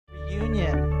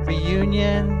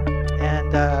reunion,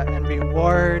 and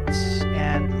rewards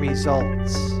and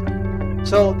results.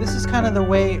 So this is kind of the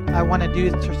way I want to do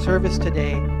service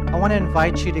today. I want to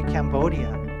invite you to Cambodia.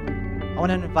 I want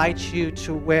to invite you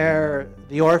to where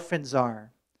the orphans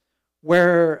are,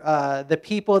 where the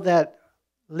people that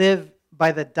live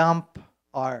by the dump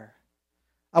are.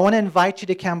 I want to invite you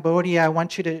to Cambodia. I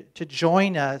want you to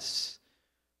join us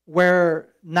where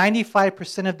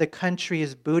 95% of the country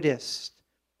is Buddhist.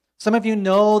 Some of you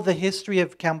know the history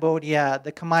of Cambodia,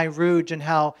 the Khmer Rouge, and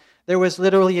how there was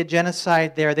literally a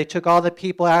genocide there. They took all the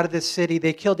people out of the city.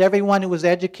 They killed everyone who was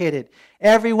educated,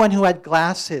 everyone who had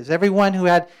glasses, everyone who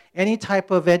had any type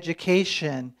of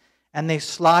education, and they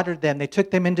slaughtered them. They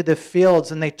took them into the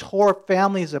fields, and they tore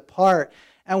families apart.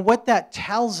 And what that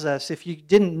tells us, if you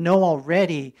didn't know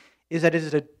already, is that it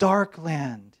is a dark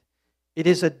land. It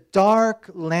is a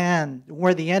dark land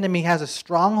where the enemy has a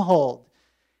stronghold.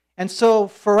 And so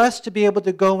for us to be able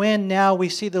to go in now, we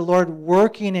see the Lord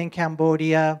working in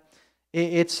Cambodia.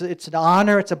 It's an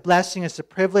honor, it's a blessing, it's a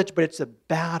privilege, but it's a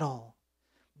battle.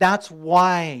 That's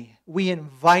why we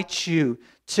invite you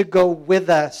to go with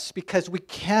us, because we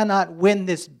cannot win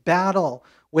this battle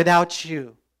without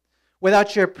you,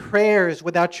 without your prayers,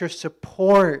 without your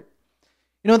support.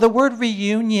 You know, the word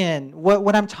reunion,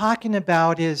 what I'm talking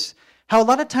about is how a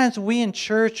lot of times we in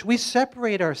church, we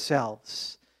separate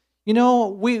ourselves. You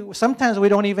know, sometimes we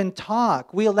don't even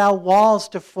talk. We allow walls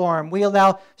to form. We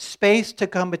allow space to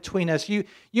come between us.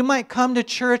 You might come to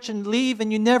church and leave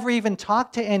and you never even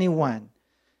talk to anyone.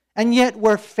 And yet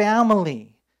we're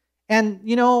family. And,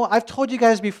 you know, I've told you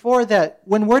guys before that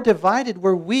when we're divided,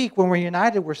 we're weak. When we're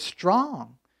united, we're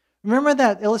strong. Remember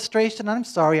that illustration? I'm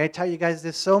sorry, I tell you guys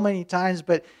this so many times,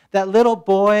 but that little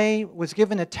boy was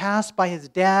given a task by his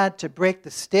dad to break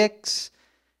the sticks.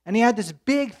 And he had this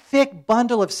big, thick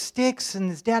bundle of sticks,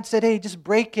 and his dad said, hey, just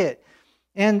break it.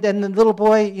 And then the little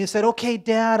boy, he said, okay,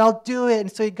 Dad, I'll do it.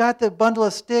 And so he got the bundle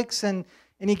of sticks, and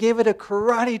he gave it a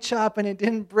karate chop, and it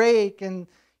didn't break. And,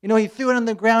 you know, he threw it on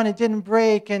the ground, it didn't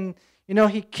break. And, you know,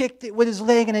 he kicked it with his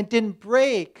leg, and it didn't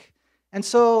break. And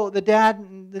so the dad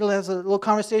has a little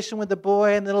conversation with the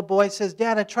boy, and the little boy says,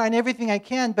 Dad, I'm trying everything I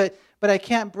can, but I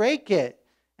can't break it.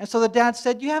 And so the dad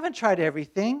said, you haven't tried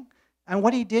everything. And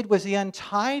what he did was he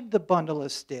untied the bundle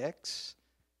of sticks,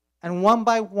 and one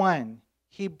by one,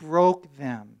 he broke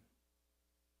them.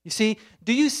 You see,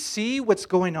 do you see what's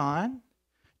going on?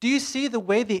 Do you see the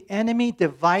way the enemy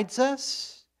divides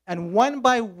us? And one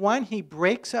by one, he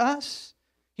breaks us.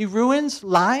 He ruins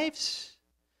lives.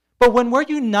 But when we're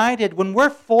united, when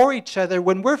we're for each other,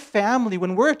 when we're family,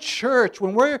 when we're a church,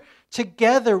 when we're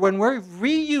together, when we're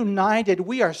reunited,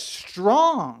 we are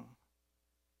strong.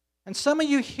 And some of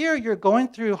you here, you're going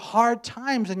through hard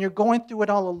times and you're going through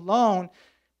it all alone.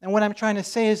 And what I'm trying to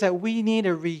say is that we need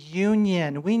a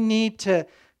reunion. We need to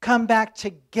come back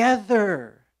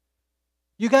together.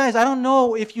 You guys, I don't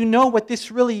know if you know what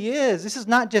this really is. This is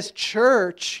not just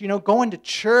church, you know, going to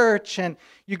church and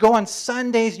you go on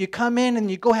Sundays, you come in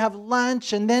and you go have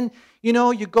lunch, and then, you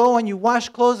know, you go and you wash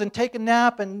clothes and take a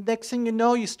nap, and next thing you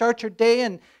know, you start your day,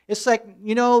 and it's like,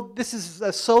 you know, this is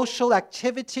a social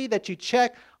activity that you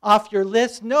check off your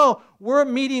list. No, we're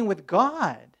meeting with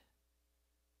God.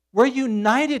 We're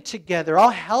united together. I'll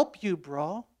help you,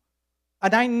 bro.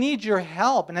 And I need your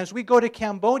help. And as we go to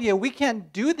Cambodia, we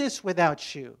can't do this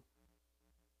without you.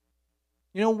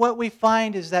 You know, what we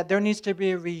find is that there needs to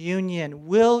be a reunion.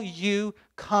 Will you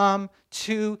come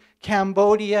to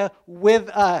Cambodia with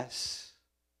us?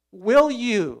 Will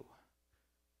you?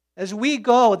 As we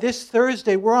go this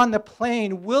Thursday, we're on the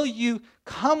plane. Will you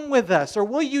come with us, or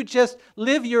will you just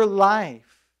live your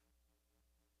life?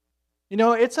 You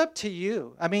know, it's up to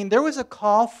you. I mean, there was a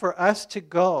call for us to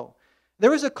go.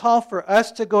 There was a call for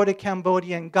us to go to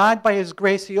Cambodia, and God, by His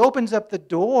grace, He opens up the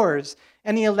doors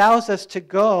and He allows us to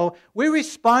go. We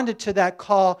responded to that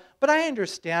call, but I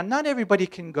understand not everybody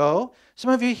can go.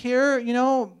 Some of you here, you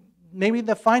know, maybe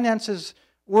the finances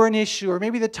were an issue, or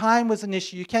maybe the time was an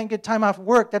issue. You can't get time off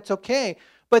work. That's okay.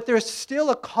 But there's still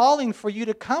a calling for you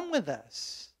to come with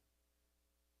us.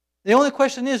 The only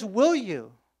question is, will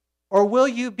you? Or will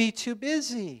you be too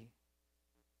busy?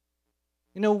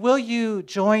 You know, will you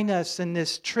join us in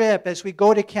this trip as we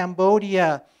go to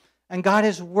Cambodia, and God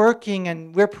is working,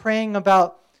 and we're praying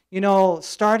about, you know,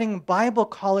 starting Bible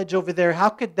college over there. How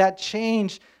could that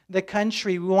change the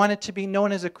country? We want it to be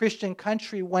known as a Christian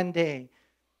country one day.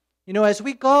 You know, as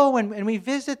we go and we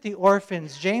visit the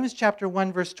orphans, James chapter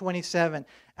 1, verse 27,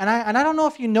 and I don't know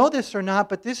if you know this or not,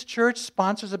 but this church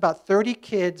sponsors about 30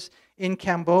 kids in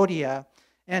Cambodia,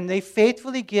 and they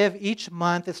faithfully give each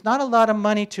month. It's not a lot of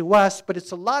money to us, but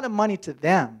it's a lot of money to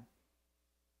them.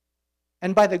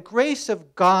 And by the grace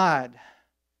of God,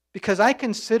 because I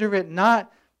consider it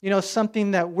not,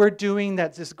 something that we're doing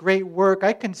that's this great work.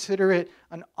 I consider it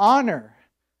an honor.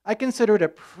 I consider it a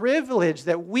privilege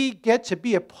that we get to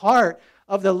be a part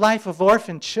of the life of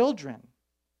orphan children.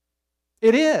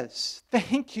 It is.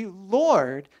 Thank you,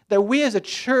 Lord, that we as a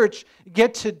church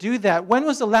get to do that. When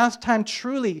was the last time,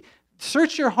 truly,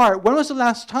 search your heart, when was the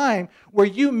last time where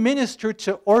you ministered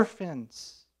to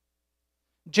orphans?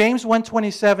 James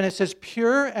 1:27, it says,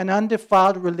 pure and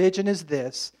undefiled religion is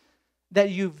this,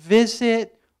 that you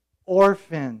visit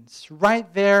orphans.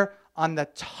 Right there on the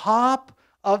top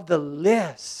of the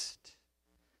list.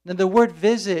 Now, the word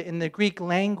visit in the Greek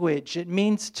language, it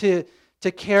means to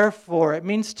care for. It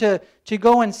means to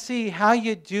go and see how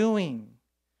you're doing.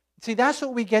 See, that's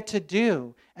what we get to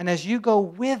do. And as you go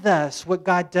with us, what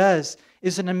God does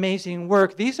is an amazing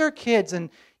work. These are kids, and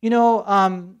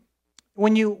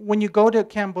when you go to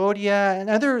Cambodia and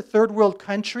other third world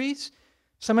countries,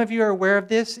 some of you are aware of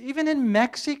this. Even in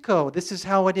Mexico, this is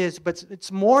how it is, but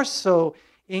it's more so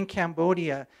in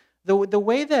Cambodia. The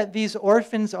way that these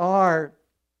orphans are,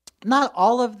 not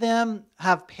all of them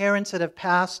have parents that have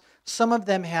passed. Some of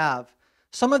them have.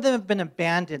 Some of them have been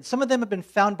abandoned. Some of them have been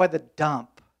found by the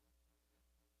dump.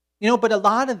 But a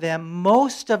lot of them,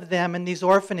 most of them in these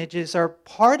orphanages are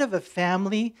part of a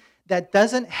family that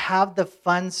doesn't have the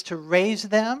funds to raise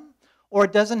them or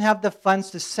doesn't have the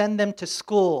funds to send them to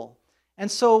school. And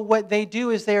so what they do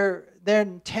is they're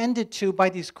tended to by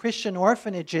these Christian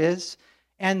orphanages,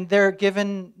 and they're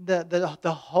given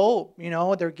the hope,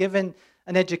 they're given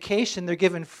an education, they're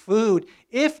given food.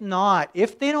 If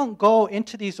they don't go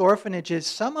into these orphanages,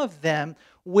 some of them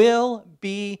will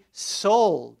be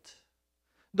sold.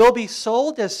 They'll be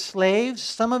sold as slaves,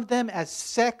 some of them as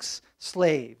sex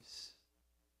slaves.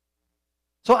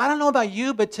 So I don't know about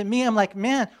you, but to me, I'm like,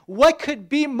 man, what could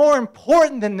be more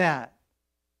important than that?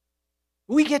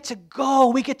 We get to go.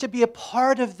 We get to be a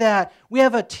part of that. We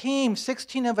have a team,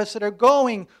 16 of us that are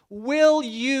going. Will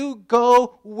you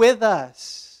go with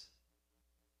us?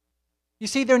 You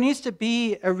see, there needs to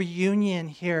be a reunion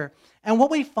here. And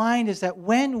what we find is that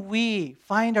when we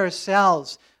find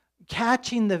ourselves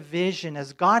catching the vision,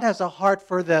 as God has a heart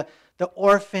for the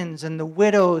orphans and the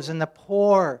widows and the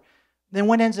poor, then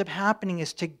what ends up happening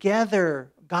is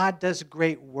together God does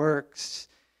great works.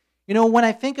 When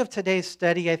I think of today's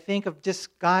study, I think of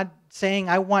just God saying,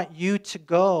 I want you to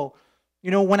go.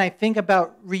 When I think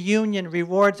about reunion,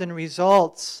 rewards, and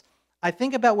results, I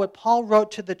think about what Paul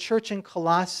wrote to the church in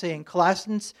Colossae. In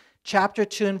Colossians chapter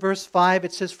 2 and verse 5,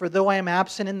 it says, for though I am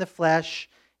absent in the flesh,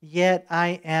 yet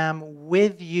I am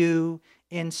with you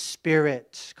in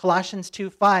spirit. Colossians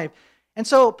 2:5. And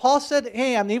so Paul said,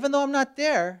 hey, even though I'm not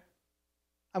there,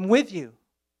 I'm with you.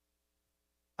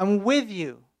 I'm with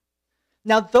you.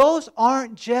 Now, those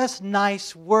aren't just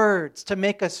nice words to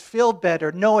make us feel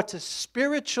better. No, it's a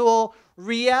spiritual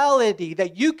reality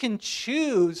that you can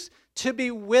choose to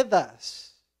be with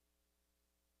us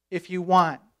if you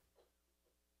want.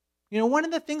 One of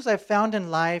the things I've found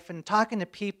in life and talking to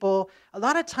people, a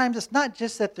lot of times it's not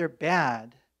just that they're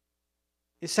bad,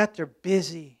 it's that they're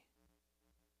busy.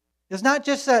 It's not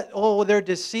just that, they're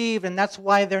deceived and that's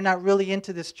why they're not really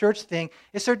into this church thing.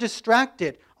 It's they're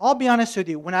distracted. I'll be honest with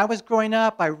you. When I was growing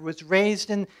up, I was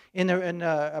raised in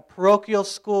a parochial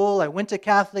school. I went to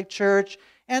Catholic church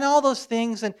and all those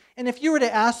things. And if you were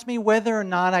to ask me whether or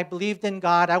not I believed in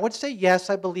God, I would say, yes,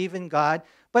 I believe in God.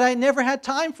 But I never had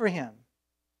time for Him.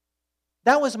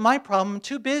 That was my problem. I'm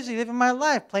too busy living my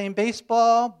life, playing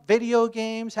baseball, video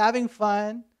games, having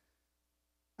fun.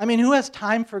 Who has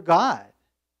time for God?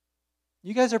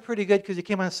 You guys are pretty good because you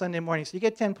came on Sunday morning, so you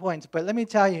get 10 points. But let me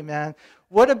tell you, man,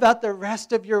 what about the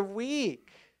rest of your week?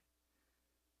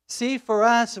 See, for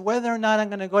us, whether or not I'm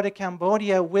going to go to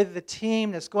Cambodia with the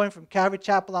team that's going from Calvary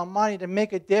Chapel El Monte to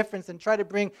make a difference and try to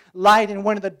bring light in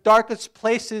one of the darkest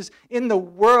places in the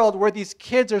world where these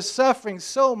kids are suffering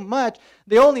so much,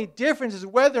 the only difference is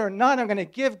whether or not I'm going to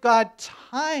give God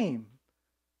time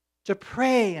to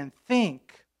pray and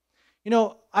think.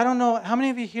 I don't know, how many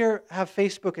of you here have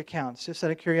Facebook accounts, just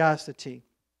out of curiosity?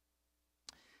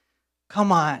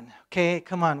 Come on, okay,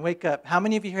 wake up. How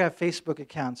many of you here have Facebook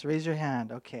accounts? Raise your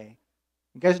hand, okay.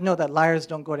 You guys know that liars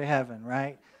don't go to heaven,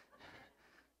 right?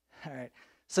 All right.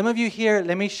 Some of you here,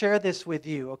 let me share this with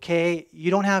you, okay? You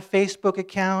don't have Facebook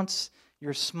accounts,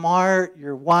 you're smart,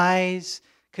 you're wise,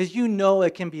 because you know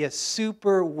it can be a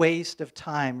super waste of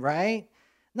time, right?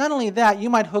 Not only that, you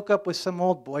might hook up with some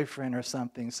old boyfriend or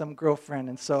something, some girlfriend.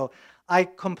 And so I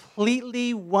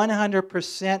completely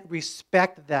 100%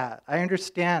 respect that. I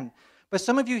understand. But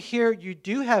some of you here, you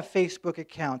do have Facebook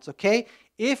accounts, okay?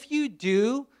 If you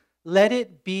do, let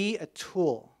it be a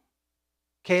tool.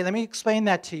 Okay, let me explain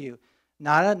that to you.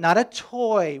 Not a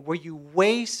toy where you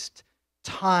waste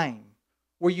time,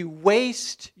 where you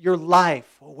waste your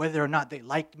life, or whether or not they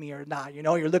liked me or not.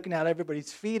 You're looking at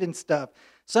everybody's feed and stuff.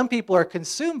 Some people are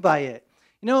consumed by it.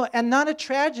 And not a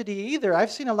tragedy either.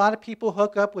 I've seen a lot of people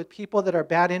hook up with people that are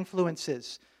bad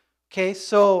influences. Okay,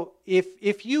 so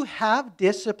if you have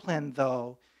discipline,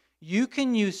 though, you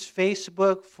can use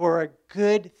Facebook for a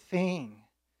good thing.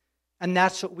 And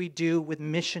that's what we do with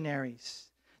missionaries.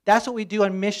 That's what we do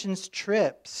on missions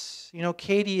trips.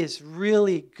 Katie is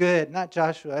really good, not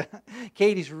Joshua.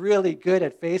 Katie's really good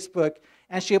at Facebook,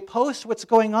 and she'll post what's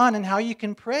going on and how you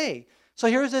can pray. So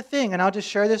here's the thing, and I'll just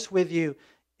share this with you.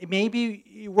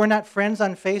 Maybe we're not friends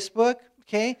on Facebook,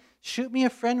 okay? Shoot me a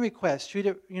friend request. Shoot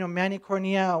it, Manny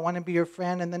Cornea, I want to be your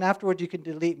friend, and then afterwards you can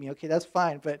delete me. Okay, that's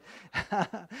fine. But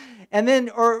and then,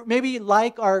 or maybe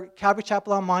like our Calvary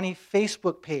Chapel El Monte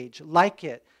Facebook page, like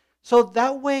it. So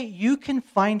that way you can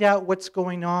find out what's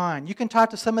going on. You can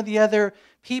talk to some of the other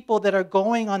people that are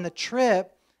going on the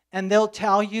trip, and they'll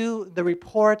tell you the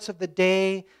reports of the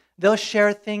day. They'll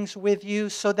share things with you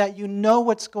so that you know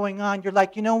what's going on. You're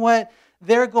like, you know what?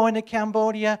 They're going to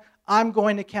Cambodia. I'm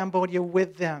going to Cambodia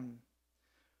with them.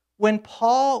 When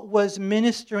Paul was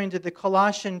ministering to the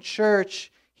Colossian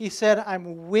church, he said,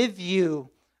 I'm with you.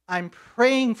 I'm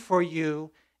praying for you.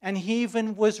 And he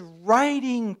even was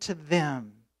writing to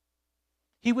them.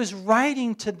 He was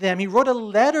writing to them. He wrote a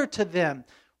letter to them.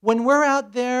 When we're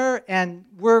out there and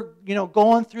we're,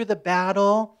 going through the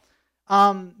battle,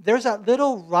 there's that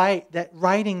little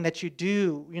writing that you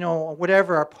do,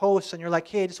 whatever, our posts, and you're like,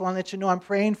 hey, I just want to let you know I'm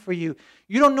praying for you.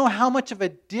 You don't know how much of a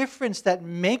difference that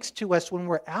makes to us when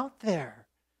we're out there.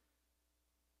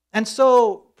 And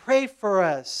so pray for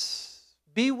us.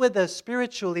 Be with us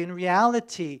spiritually in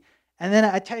reality. And then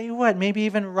I tell you what, maybe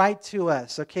even write to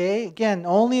us, okay? Again,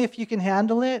 only if you can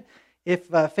handle it. If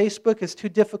Facebook is too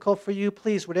difficult for you,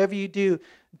 please, whatever you do,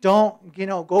 don't,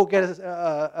 go get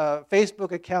a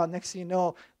Facebook account. Next thing you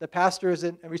know, the pastor is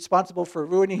responsible for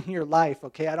ruining your life,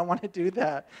 okay? I don't want to do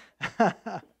that.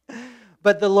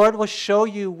 But the Lord will show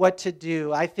you what to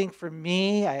do. I think for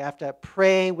me, I have to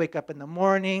pray, wake up in the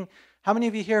morning. How many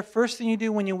of you here, first thing you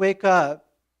do when you wake up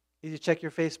is you check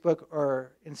your Facebook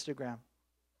or Instagram?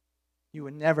 You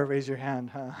would never raise your hand,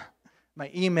 huh? My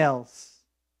emails,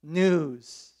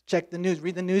 news, check the news,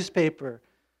 read the newspaper.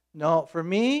 No, for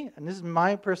me, and this is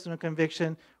my personal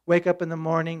conviction, wake up in the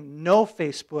morning, no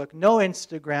Facebook, no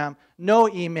Instagram, no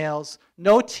emails,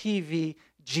 no TV,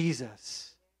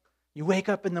 Jesus. You wake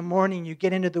up in the morning, you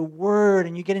get into the Word,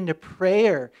 and you get into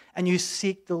prayer, and you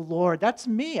seek the Lord. That's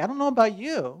me. I don't know about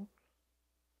you.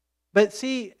 But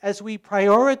see, as we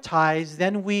prioritize,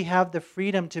 then we have the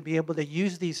freedom to be able to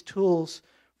use these tools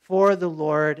for the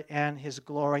Lord and His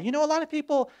glory. A lot of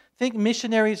people think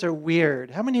missionaries are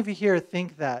weird. How many of you here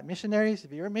think that? Missionaries,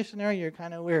 if you're a missionary, you're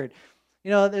kind of weird.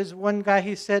 There's one guy,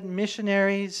 he said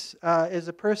missionaries is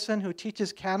a person who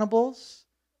teaches cannibals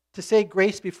to say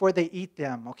grace before they eat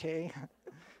them, okay?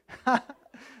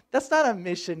 That's not a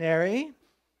missionary.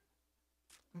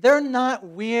 They're not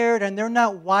weird and they're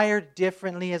not wired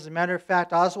differently. As a matter of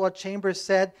fact, Oswald Chambers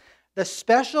said, the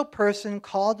special person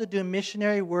called to do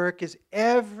missionary work is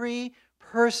every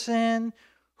person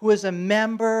who is a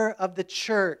member of the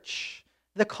church.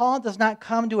 The call does not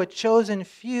come to a chosen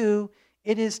few.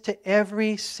 It is to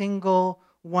every single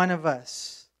one of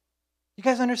us. You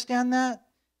guys understand that?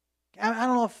 I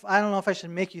don't know if I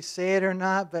should make you say it or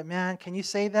not, but man, can you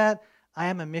say that? I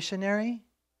am a missionary.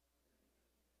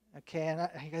 Okay, and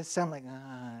you guys sound like,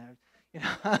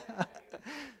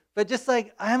 But just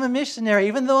like, I am a missionary,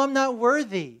 even though I'm not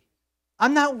worthy.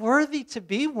 I'm not worthy to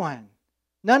be one.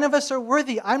 None of us are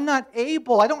worthy. I'm not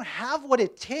able. I don't have what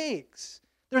it takes.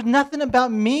 There's nothing about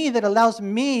me that allows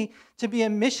me to be a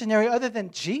missionary other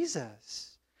than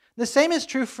Jesus. The same is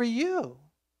true for you.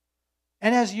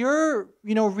 And as you're,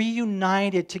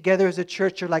 reunited together as a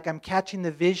church, you're like, I'm catching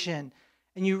the vision.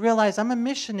 And you realize I'm a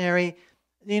missionary.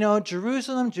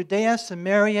 Jerusalem, Judea,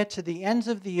 Samaria, to the ends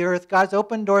of the earth. God's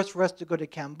opened doors for us to go to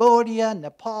Cambodia,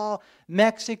 Nepal,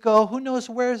 Mexico. Who knows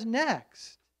where's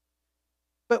next?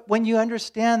 But when you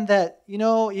understand that,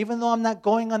 even though I'm not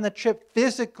going on the trip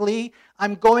physically,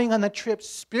 I'm going on the trip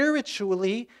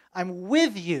spiritually, I'm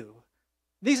with you.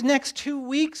 These next 2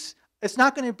 weeks, it's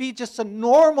not going to be just a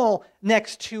normal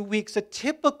next 2 weeks, a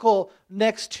typical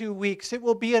next 2 weeks. It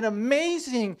will be an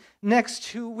amazing next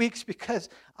 2 weeks because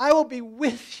I will be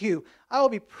with you. I will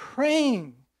be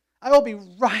praying. I will be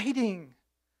writing.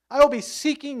 I will be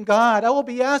seeking God. I will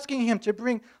be asking Him to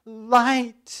bring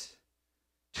light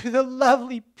to the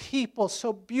lovely people,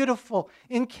 so beautiful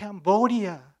in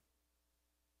Cambodia.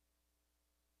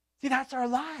 See, that's our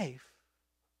life.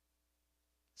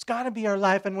 It's got to be our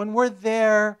life. And when we're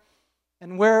there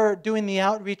and we're doing the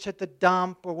outreach at the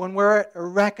dump, or when we're at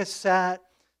Erekasat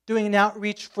doing an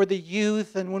outreach for the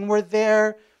youth, and when we're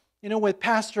there, with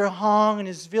Pastor Hong and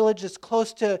his village is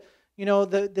close to,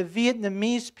 the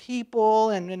Vietnamese people,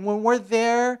 and when we're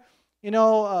there,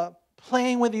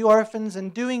 playing with the orphans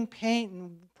and doing paint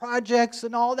and projects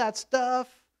and all that stuff,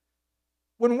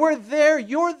 when we're there,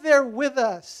 you're there with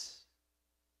us.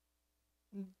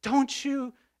 Don't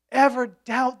you ever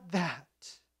doubt that.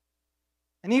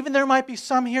 And even there might be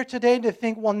some here today to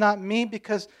think, well, not me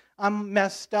because I'm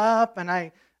messed up and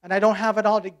I don't have it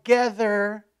all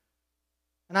together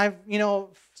and I've,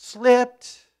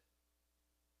 slipped.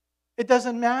 It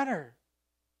doesn't matter.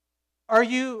 Are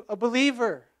you a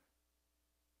believer?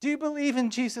 Do you believe in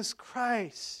Jesus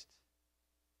Christ?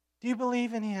 Do you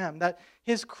believe in Him? That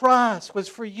His cross was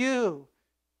for you.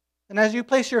 And as you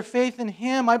place your faith in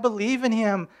Him, I believe in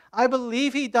Him. I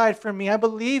believe He died for me. I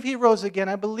believe He rose again.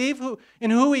 I believe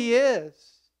in who He is.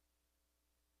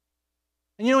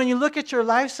 And when you look at your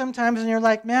life sometimes and you're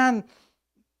like, man,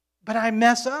 but I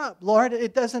mess up. Lord,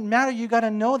 it doesn't matter. You got to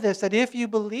know this, that if you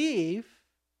believe,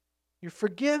 you're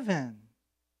forgiven.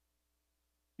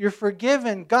 You're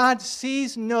forgiven. God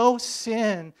sees no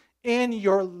sin in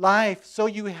your life. So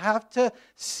you have to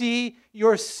see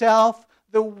yourself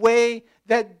the way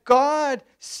that God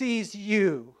sees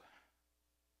you.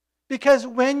 Because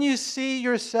when you see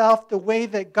yourself the way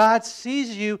that God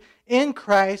sees you in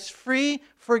Christ, free,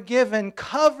 forgiven,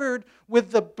 covered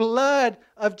with the blood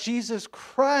of Jesus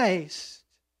Christ,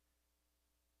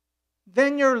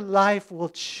 then your life will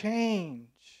change.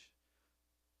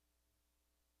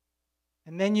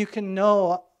 And then you can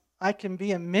know, I can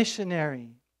be a missionary.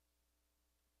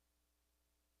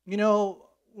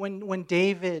 When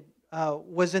David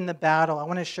was in the battle, I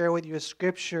want to share with you a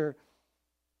scripture.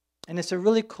 And it's a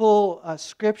really cool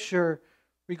scripture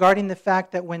regarding the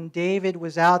fact that when David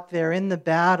was out there in the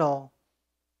battle,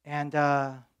 and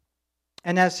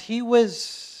as he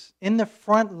was in the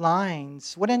front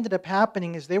lines, what ended up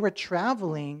happening is they were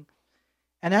traveling,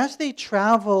 and as they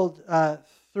traveled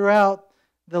throughout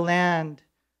the land,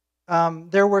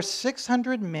 there were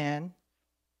 600 men,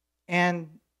 and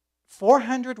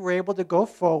 400 were able to go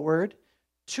forward,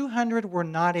 200 were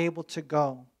not able to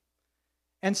go.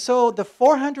 And so the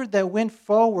 400 that went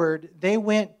forward, they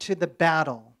went to the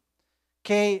battle.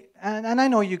 Okay, and I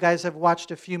know you guys have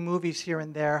watched a few movies here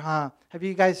and there, huh? Have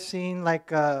you guys seen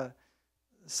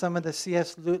some of the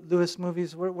C.S. Lewis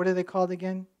movies? What are they called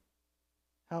again?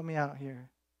 Help me out here.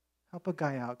 Help a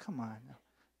guy out. Come on.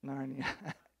 Narnia.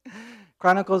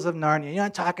 Chronicles of Narnia. You know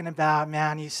what I'm talking about,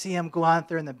 man. You see them go out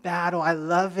there in the battle. I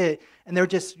love it. And they're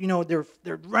just,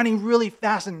 they're running really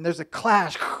fast and there's a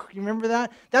clash. You remember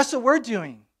that? That's what we're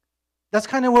doing. That's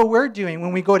kind of what we're doing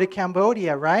when we go to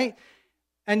Cambodia, right?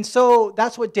 And so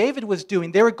that's what David was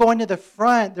doing. They were going to the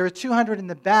front. There were 200 in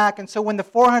the back. And so when the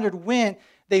 400 went,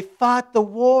 they fought the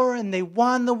war and they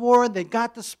won the war. They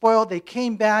got the spoil. They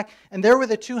came back. And there were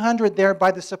the 200 there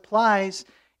by the supplies.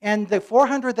 And the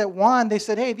 400 that won, they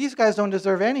said, hey, these guys don't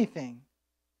deserve anything.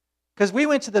 Because we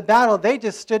went to the battle, they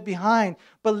just stood behind.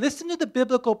 But listen to the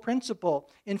biblical principle.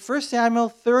 In 1 Samuel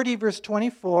 30, verse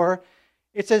 24,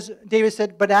 it says, David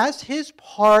said, but as his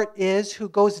part is who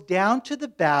goes down to the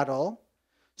battle,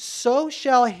 so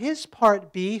shall his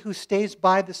part be who stays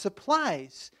by the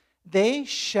supplies. They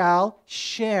shall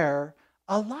share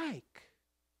alike.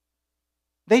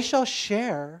 They shall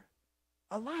share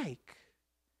alike.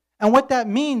 And what that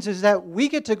means is that we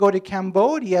get to go to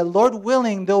Cambodia. Lord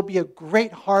willing, there'll be a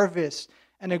great harvest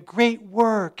and a great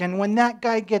work. And when that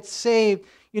guy gets saved,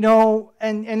 and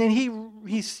then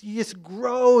he just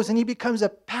grows and he becomes a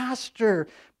pastor,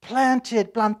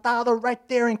 plantado right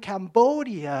there in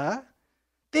Cambodia.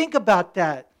 Think about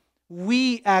that.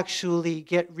 We actually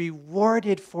get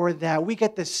rewarded for that. We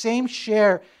get the same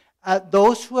share,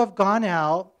 those who have gone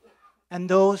out and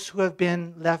those who have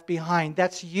been left behind.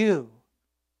 That's you.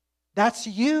 That's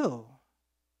you,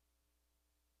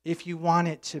 if you want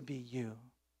it to be you.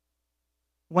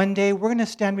 One day we're going to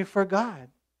stand before God.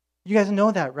 You guys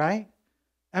know that, right?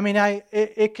 I mean,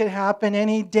 it could happen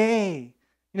any day.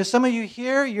 Some of you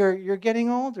here, you're getting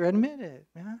older. Admit it,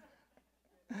 man.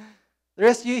 The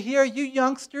rest of you here, you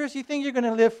youngsters, you think you're going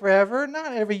to live forever.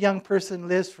 Not every young person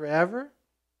lives forever,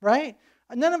 right?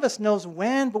 None of us knows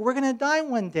when, but we're going to die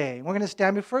one day. We're going to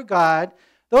stand before God.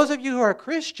 Those of you who are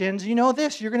Christians, you know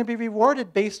this. You're going to be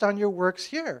rewarded based on your works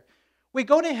here. We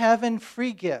go to heaven,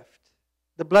 free gift.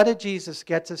 The blood of Jesus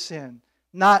gets us in.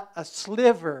 Not a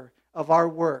sliver of our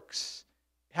works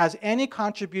has any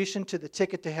contribution to the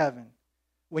ticket to heaven.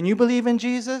 When you believe in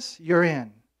Jesus, you're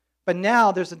in. But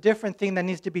now there's a different thing that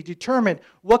needs to be determined.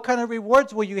 What kind of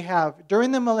rewards will you have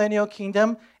during the millennial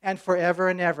kingdom and forever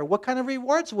and ever? What kind of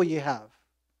rewards will you have?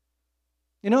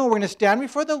 You know, we're going to stand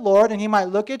before the Lord, and He might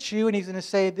look at you, and He's going to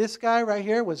say, this guy right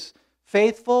here was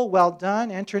faithful, well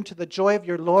done, enter into the joy of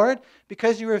your Lord.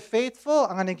 Because you were faithful,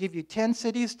 I'm going to give you 10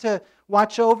 cities to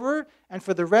watch over, and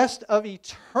for the rest of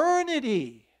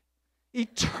eternity,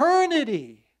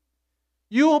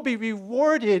 you will be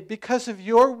rewarded because of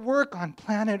your work on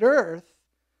planet Earth,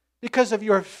 because of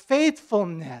your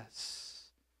faithfulness.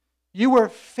 You were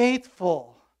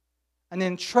faithful and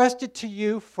entrusted to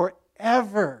you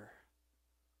forever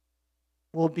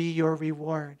will be your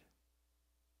reward.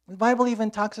 The Bible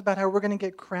even talks about how we're going to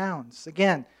get crowns.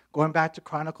 Again, going back to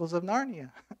Chronicles of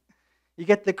Narnia. You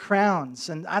get the crowns.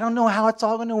 And I don't know how it's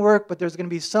all going to work, but there's going to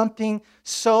be something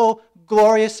so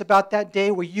glorious about that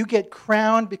day where you get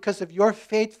crowned because of your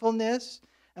faithfulness.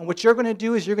 And what you're going to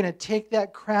do is you're going to take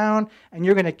that crown and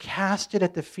you're going to cast it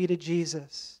at the feet of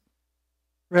Jesus.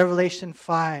 Revelation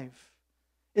 5.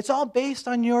 It's all based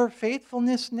on your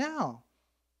faithfulness now.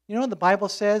 You know, the Bible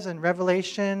says in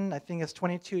Revelation, I think it's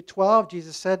 22:12,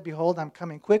 Jesus said, behold, I'm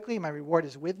coming quickly, my reward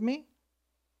is with me.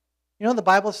 You know, the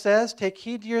Bible says, take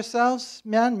heed to yourselves,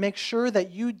 men, make sure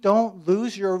that you don't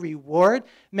lose your reward.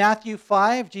 Matthew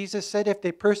 5, Jesus said, if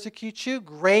they persecute you,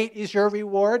 great is your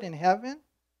reward in heaven.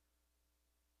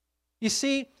 You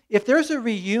see, if there's a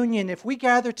reunion, if we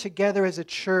gather together as a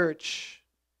church,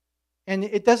 and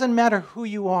it doesn't matter who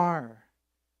you are,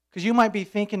 because you might be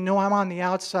thinking, no, I'm on the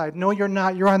outside. No, you're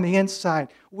not. You're on the inside.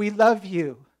 We love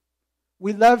you.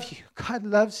 We love you. God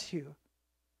loves you.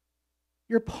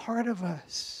 You're part of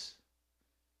us.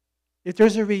 If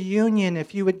there's a reunion,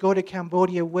 if you would go to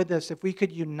Cambodia with us, if we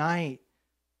could unite,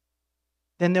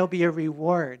 then there'll be a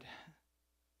reward.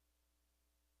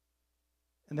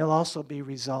 And there'll also be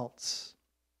results.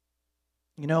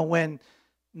 You know, when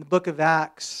in the book of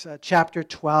Acts, chapter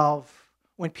 12,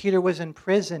 when Peter was in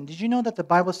prison, did you know that the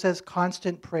Bible says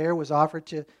constant prayer was offered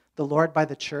to the Lord by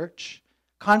the church?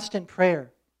 Constant prayer.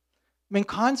 I mean,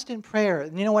 constant prayer.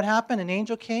 And you know what happened? An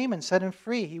angel came and set him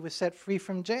free. He was set free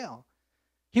from jail.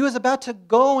 He was about to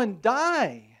go and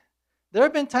die. There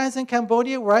have been times in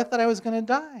Cambodia where I thought I was going to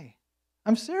die.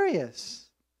 I'm serious.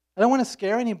 I don't want to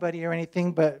scare anybody or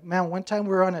anything, but man, one time we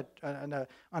were on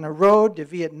a road to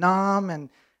Vietnam, and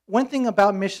one thing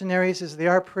about missionaries is they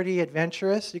are pretty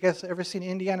adventurous. You guys ever seen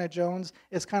Indiana Jones?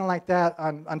 It's kind of like that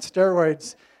on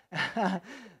steroids. I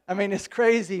mean, it's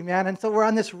crazy, man. And so we're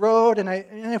on this road, and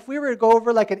if we were to go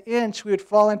over like an inch, we would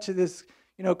fall into this,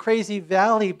 crazy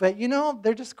valley. But,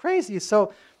 they're just crazy.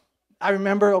 So I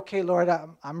remember, okay, Lord,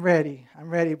 I'm ready.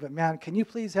 But, man, can you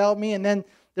please help me? And then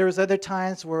there was other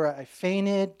times where I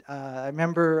fainted. I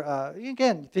remember,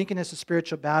 again, thinking it's a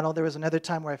spiritual battle. There was another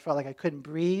time where I felt like I couldn't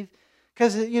breathe.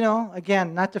 Because,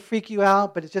 again, not to freak you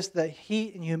out, but it's just the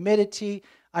heat and humidity.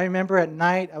 I remember at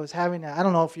night I was having, I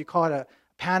don't know if you call it a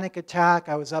panic attack.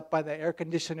 I was up by the air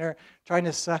conditioner trying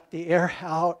to suck the air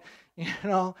out.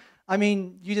 I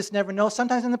mean, you just never know.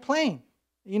 Sometimes in the plane,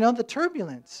 the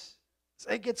turbulence.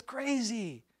 It gets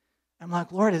crazy. I'm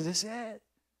like, Lord, is this it?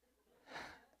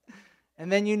 And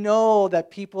then you know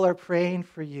that people are praying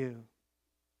for you.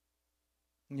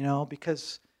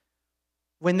 Because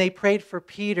when they prayed for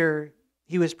Peter,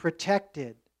 he was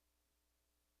protected.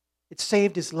 It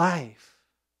saved his life.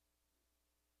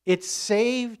 It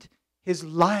saved his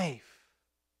life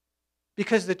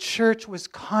because the church was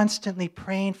constantly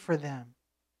praying for them.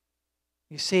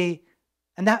 You see,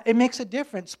 and that it makes a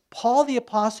difference. Paul the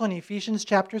Apostle in Ephesians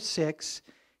chapter 6,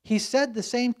 he said the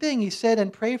same thing. He said,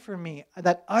 and pray for me,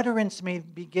 that utterance may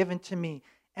be given to me,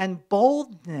 and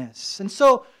boldness. And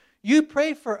so you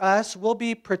pray for us, we'll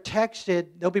be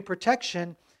protected, there'll be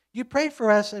protection. You pray for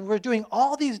us, and we're doing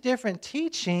all these different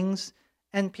teachings,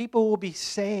 and people will be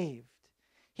saved.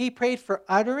 He prayed for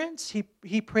utterance.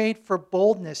 He prayed for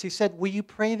boldness. He said, will you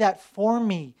pray that for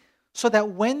me? So that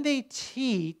when they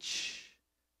teach,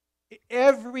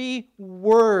 every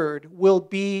word will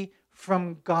be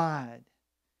from God.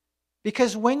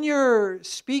 Because when you're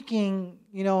speaking,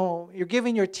 you're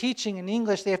giving your teaching in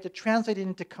English, they have to translate it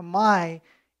into Khmer.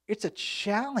 It's a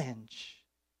challenge.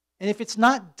 And if it's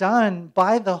not done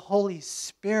by the Holy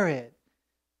Spirit,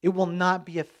 it will not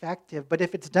be effective. But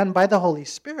if it's done by the Holy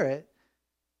Spirit,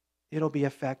 it'll be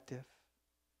effective.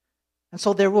 And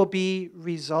so there will be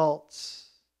results.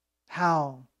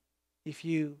 How? If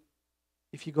you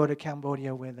go to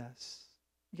Cambodia with us.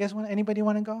 You guys anybody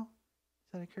want to go?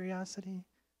 Is that a curiosity?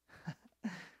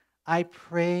 I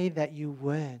pray that you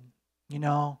would.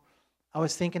 I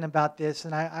was thinking about this,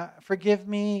 and I forgive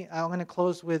me. I'm going to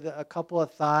close with a couple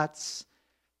of thoughts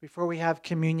before we have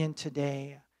communion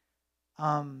today.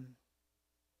 Um,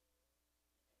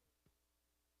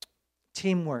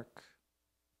 teamwork.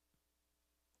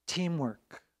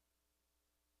 Teamwork.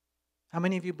 How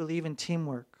many of you believe in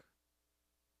teamwork?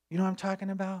 You know what I'm talking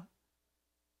about?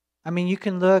 I mean, you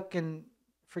can look, and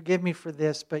forgive me for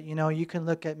this, but you can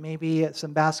look at maybe at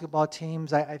some basketball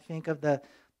teams. I think of the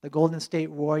Golden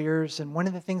State Warriors, and one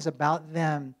of the things about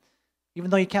them, even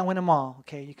though you can't win them all,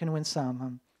 okay, you can win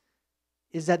some,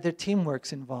 is that their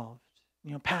teamwork's involved.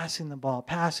 Passing the ball,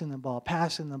 passing the ball,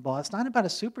 passing the ball. It's not about a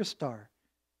superstar.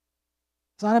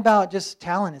 It's not about just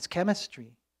talent, it's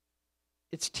chemistry.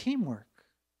 It's teamwork.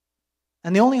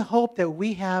 And the only hope that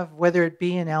we have, whether it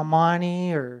be in El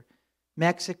Monte or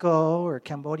Mexico or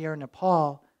Cambodia or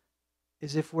Nepal,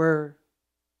 is if we're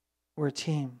a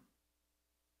team.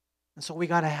 And so we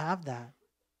got to have that.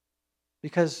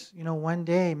 Because, one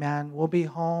day, man, we'll be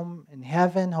home in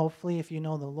heaven, hopefully, if you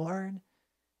know the Lord.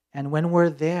 And when we're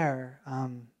there,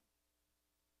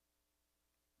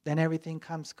 then everything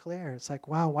comes clear. It's like,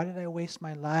 wow, why did I waste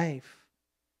my life?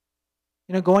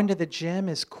 Going to the gym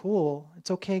is cool. It's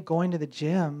okay going to the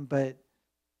gym, but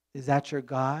is that your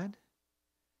God?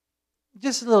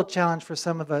 Just a little challenge for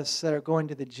some of us that are going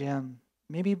to the gym.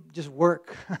 Maybe just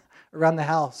work around the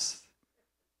house.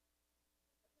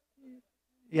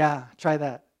 Yeah, try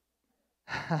that.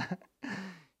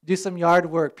 Do some yard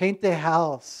work. Paint the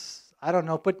house. I don't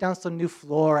know, put down some new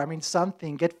floor. I mean,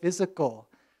 something. Get physical.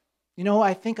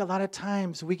 I think a lot of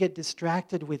times we get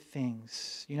distracted with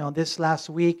things. This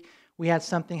last week, we had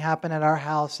something happen at our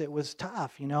house. It was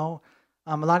tough, A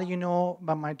lot of you know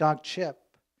about my dog, Chip.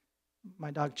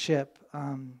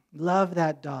 Love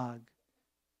that dog.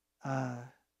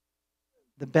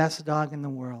 The best dog in the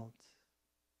world.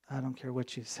 I don't care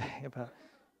what you say about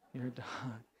your dog.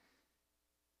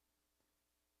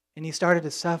 And he started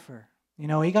to suffer.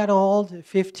 He got old,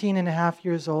 15 and a half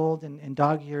years old, in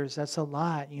dog years, that's a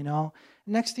lot,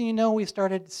 Next thing you know, we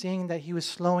started seeing that he was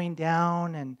slowing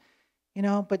down, and,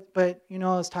 but I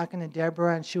was talking to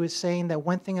Deborah, and she was saying that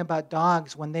one thing about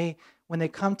dogs, when they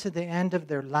come to the end of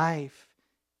their life,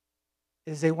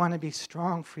 is they want to be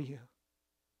strong for you.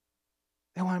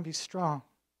 They want to be strong.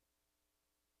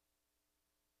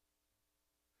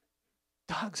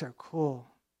 Dogs are cool.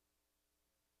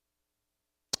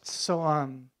 So,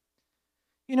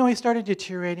 he started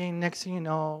deteriorating. Next thing you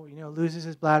know, loses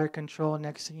his bladder control.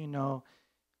 Next thing you know,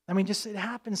 it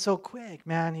happened so quick,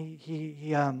 man.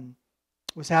 He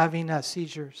was having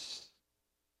seizures.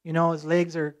 His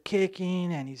legs are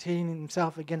kicking, and he's hitting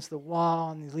himself against the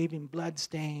wall, and he's leaving blood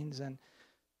stains. And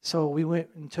so we went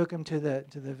and took him to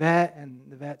the vet, and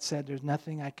the vet said, "There's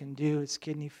nothing I can do. It's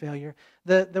kidney failure."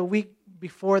 The week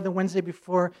before, the Wednesday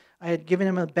before, I had given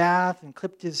him a bath and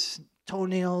clipped his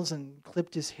toenails and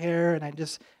clipped his hair, and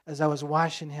as I was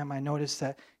washing him, I noticed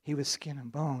that he was skin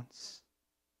and bones.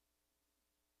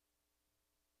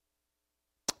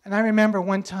 And I remember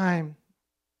one time,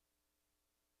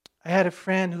 I had a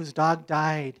friend whose dog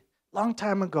died a long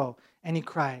time ago, and he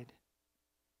cried.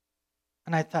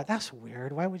 And I thought, that's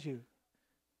weird. Why would you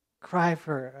cry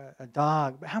for a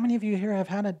dog? But how many of you here have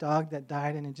had a dog that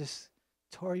died and it just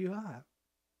tore you up?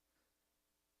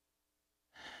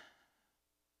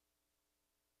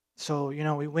 So,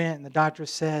 we went, and the doctor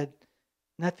said,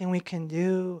 nothing we can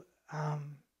do.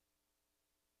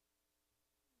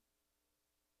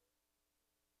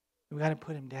 We got to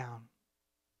put him down.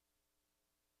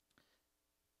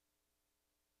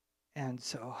 And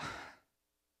so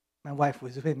my wife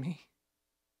was with me.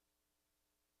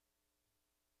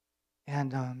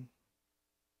 And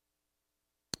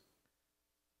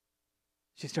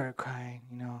she started crying,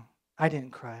 I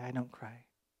didn't cry. I don't cry.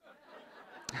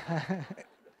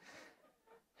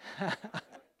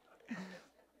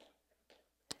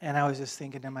 And I was just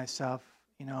thinking to myself,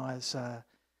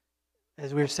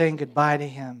 as we were saying goodbye to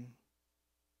him,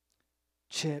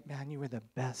 Chip, man, you were the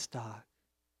best dog.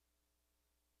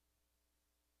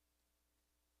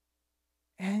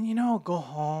 And, go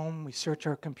home, we search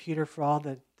our computer for all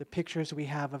the pictures we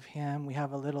have of him. We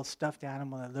have a little stuffed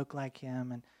animal that looked like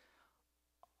him. And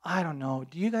I don't know,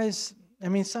 do you guys,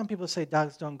 some people say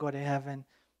dogs don't go to heaven.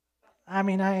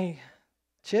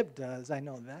 Chip does, I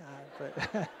know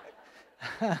that.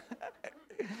 But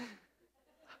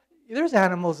there's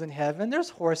animals in heaven. There's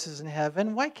horses in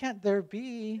heaven. Why can't there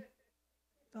be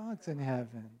dogs in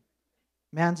heaven?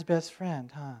 Man's best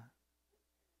friend, huh?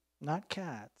 Not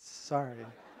cats. Sorry.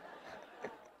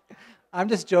 I'm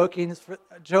just joking. It's for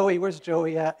Joey. Where's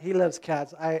Joey at? He loves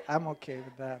cats. I'm okay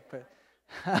with that.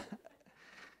 But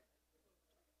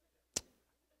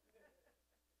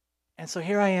and so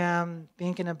here I am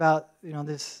thinking about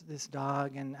this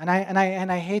dog, and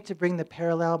I hate to bring the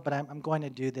parallel, but I'm going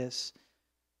to do this.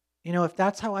 You know, if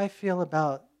that's how I feel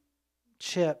about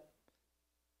Chip,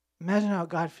 imagine how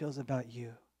God feels about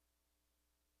you.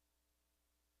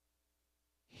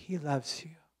 He loves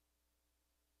you.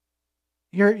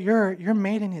 You're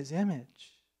made in His image.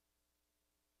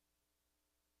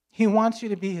 He wants you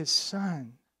to be His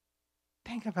son.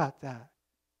 Think about that.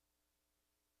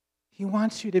 He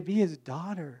wants you to be His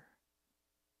daughter.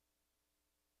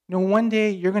 You know, one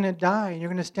day you're going to die and you're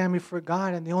going to stand before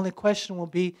God, and the only question will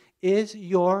be, is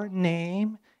your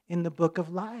name in the book of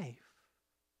life?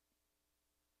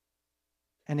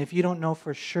 And if you don't know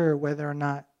for sure whether or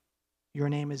not your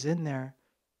name is in there,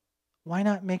 why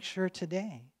not make sure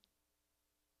today?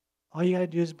 All you got to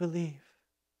do is believe.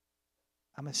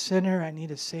 I'm a sinner. I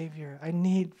need a Savior. I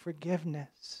need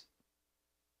forgiveness.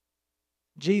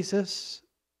 Jesus,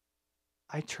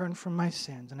 I turn from my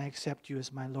sins and I accept you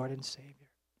as my Lord and Savior.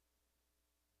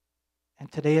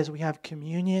 And today, as we have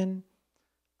communion,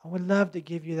 I would love to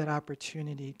give you that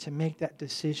opportunity to make that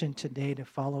decision today to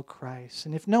follow Christ.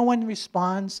 And if no one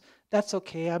responds, that's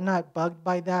okay. I'm not bugged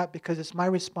by that because it's my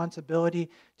responsibility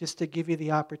just to give you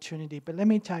the opportunity. But let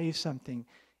me tell you something.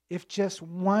 If just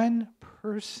one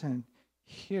person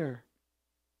here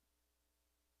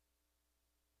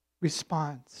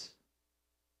responds,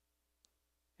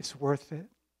 it's worth it.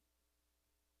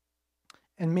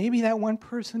 And maybe that one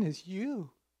person is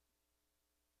you.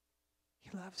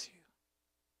 He loves you.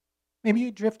 Maybe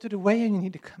you drifted away and you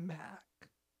need to come back.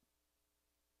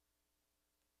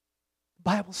 The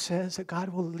Bible says that God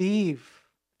will leave.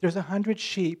 There's 100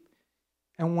 sheep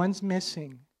and one's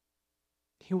missing.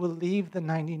 He will leave the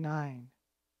 99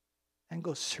 and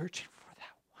go searching for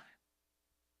that one.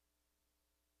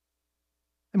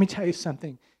 Let me tell you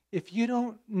something. If you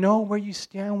don't know where you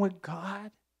stand with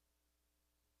God,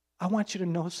 I want you to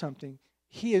know something.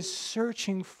 He is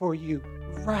searching for you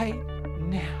right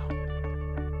now.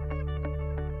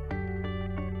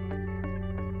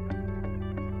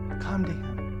 Come to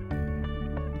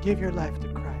Him. Give your life to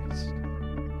Christ.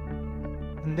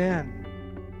 And then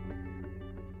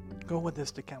go with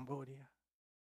us to Cambodia.